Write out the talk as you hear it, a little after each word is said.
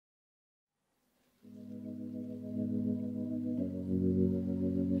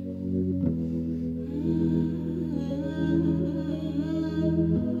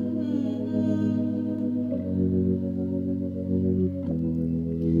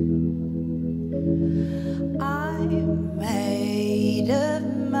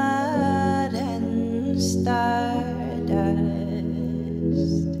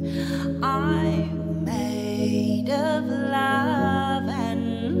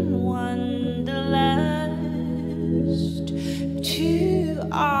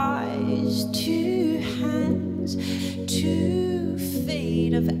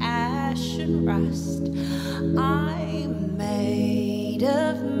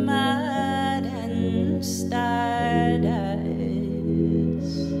mud and stardust.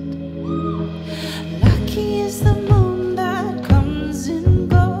 Lucky is the moon that comes and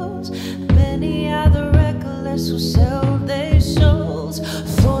goes. Many are the reckless who sell their souls.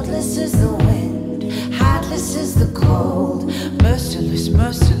 Thoughtless is the wind, heartless is the cold. Merciless,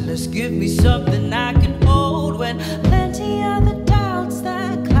 merciless, give me something I can hold. When plenty are the doubts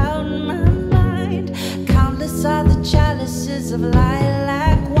that cloud my mind, countless are the chalices of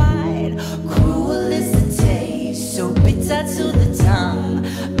lilac wine. Cruel is the taste, so bitter to the tongue.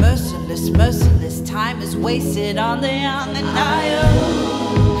 Merciless, merciless, time is wasted on the young. And I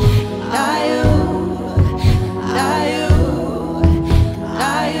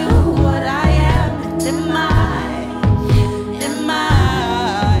what I am, and am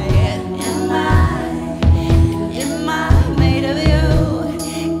I made of you?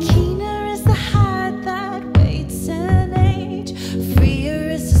 Keener is the heart that waits an age, freer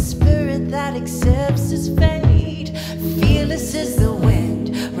is the spirit that accepts its fate. Fearless is the wind,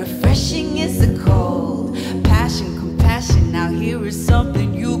 refreshing is the cold. Passion, compassion, now here is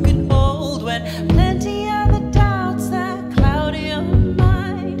something you can hold. When plenty are the doubts that cloud your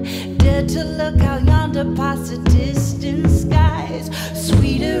mind, dare to look out yonder past the distant skies.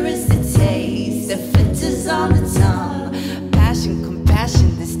 Sweeter is the taste, the flitters on the tongue. Passion, compassion,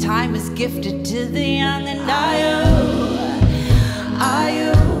 this time is gifted to the young. And are you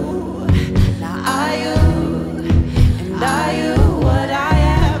what I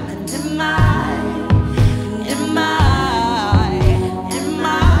am, and am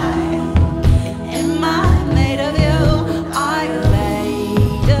I made of you? I'm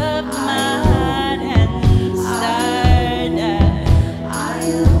made of mud and stardust.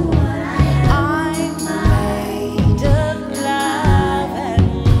 I'm made of love and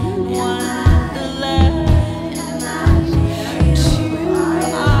wonderland. Two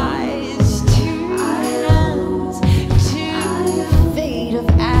eyes, two lungs, two feet of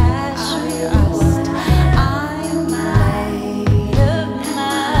ash rust. I'm made of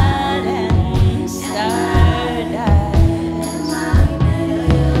mud and stardust.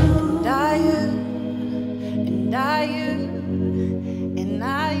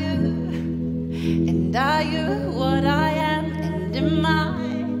 And are you what I am, and am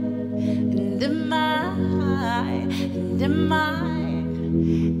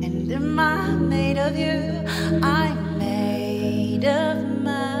I made of you? I'm made of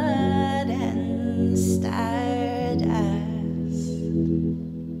mud and stardust.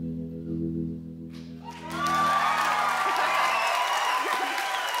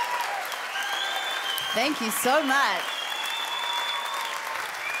 Thank you so much.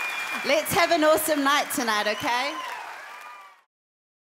 Let's have an awesome night tonight, okay?